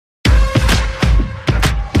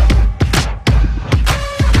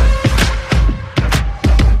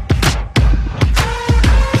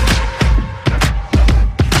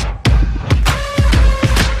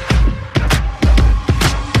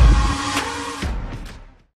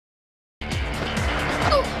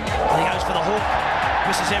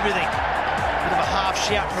changes everything. Bit of a half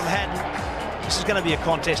shout from Haddon. This is going to be a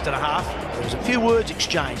contest and a half. There was a few words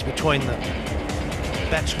exchanged between the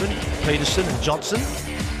batsmen, Peterson and Johnson.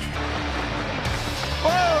 Whoa!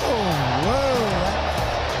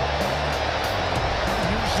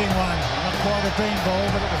 An interesting one. Not quite a bean ball,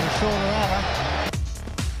 but it was a shorter hour.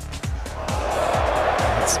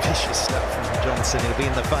 That's vicious stuff from Johnson. He'll be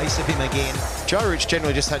in the face of him again. Joe Root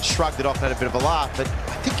generally just had shrugged it off and had a bit of a laugh, but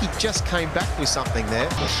I think he just came back with something there.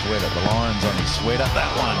 The sweater, the lines on his sweater.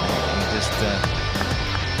 That one, he just...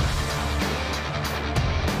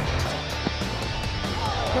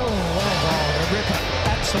 Oh, a ripper.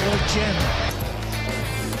 Absolute gem.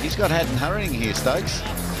 He's got Haddon hurrying here, Stokes.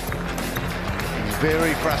 He's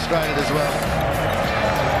very frustrated as well.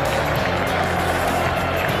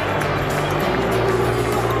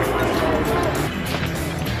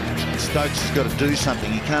 Stokes has got to do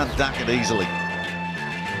something. He can't duck it easily.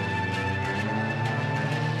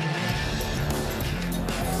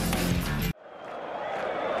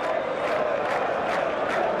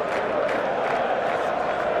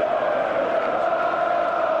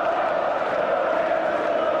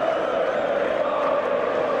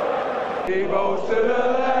 He goes to the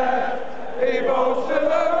left, he goes to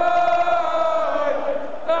the right.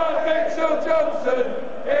 Now Mitchell Johnson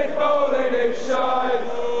is bowling his shine.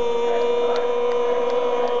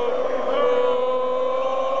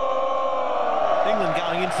 England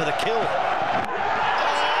going in for the kill. Oh,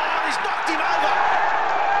 he's knocked him over.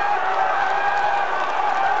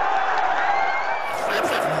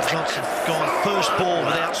 Johnson gone first ball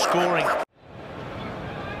without scoring.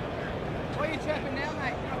 What are you tapping now,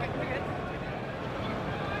 mate?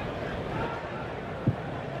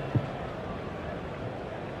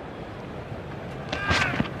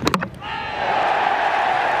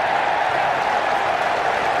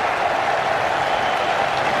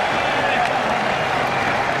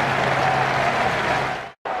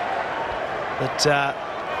 But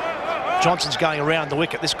Johnson's going around the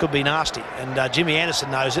wicket. This could be nasty, and Jimmy Anderson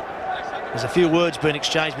knows it. There's a few words being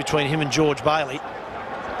exchanged between him and George Bailey.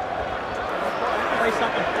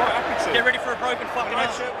 Get ready for a broken fucking arm.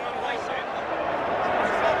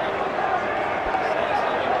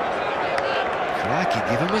 Crikey,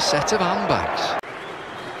 give him a set of handbags.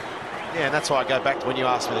 Yeah, and that's why I go back to when you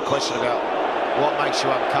asked me the question about what makes you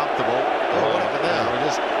uncomfortable. Oh, what happened there?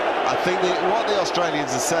 I think what the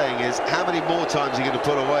Australians are saying is, how many more times are you going to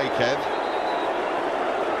put away, Kev?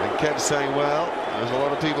 And Kev's saying, well, there's a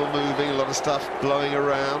lot of people moving, a lot of stuff blowing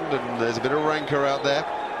around, and there's a bit of rancour out there.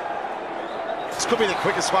 This could be the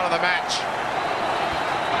quickest one of the match.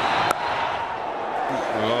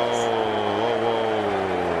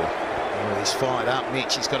 Oh, he's fired up,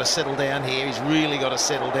 Mitch. He's got to settle down here. He's really got to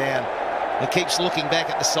settle down. He keeps looking back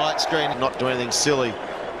at the sight screen. Not doing anything silly.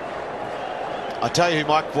 I tell you who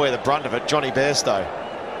might wear the brunt of it, Johnny Bairstow.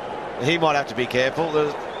 He might have to be careful.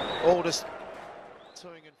 There's all just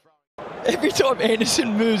toing and froing. Every time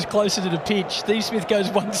Anderson moves closer to the pitch, Steve Smith goes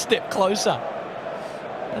one step closer.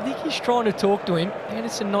 I think he's trying to talk to him.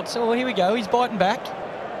 Anderson not so. Well, here we go. He's biting back.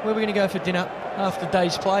 Where are we going to go for dinner after the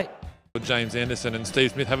day's play? James Anderson and Steve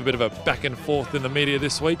Smith have a bit of a back and forth in the media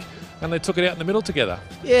this week, and they took it out in the middle together.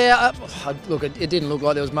 Yeah, look, it didn't look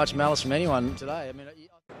like there was much malice from anyone today. I mean,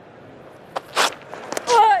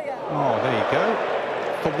 Oh, there you go.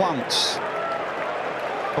 For once,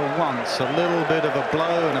 a little bit of a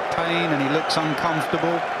blow and a pain, and he looks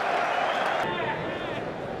uncomfortable.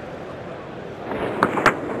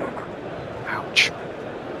 Ouch.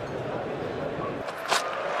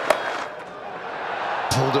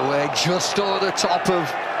 Pulled away just over the top of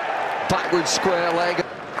backward square leg.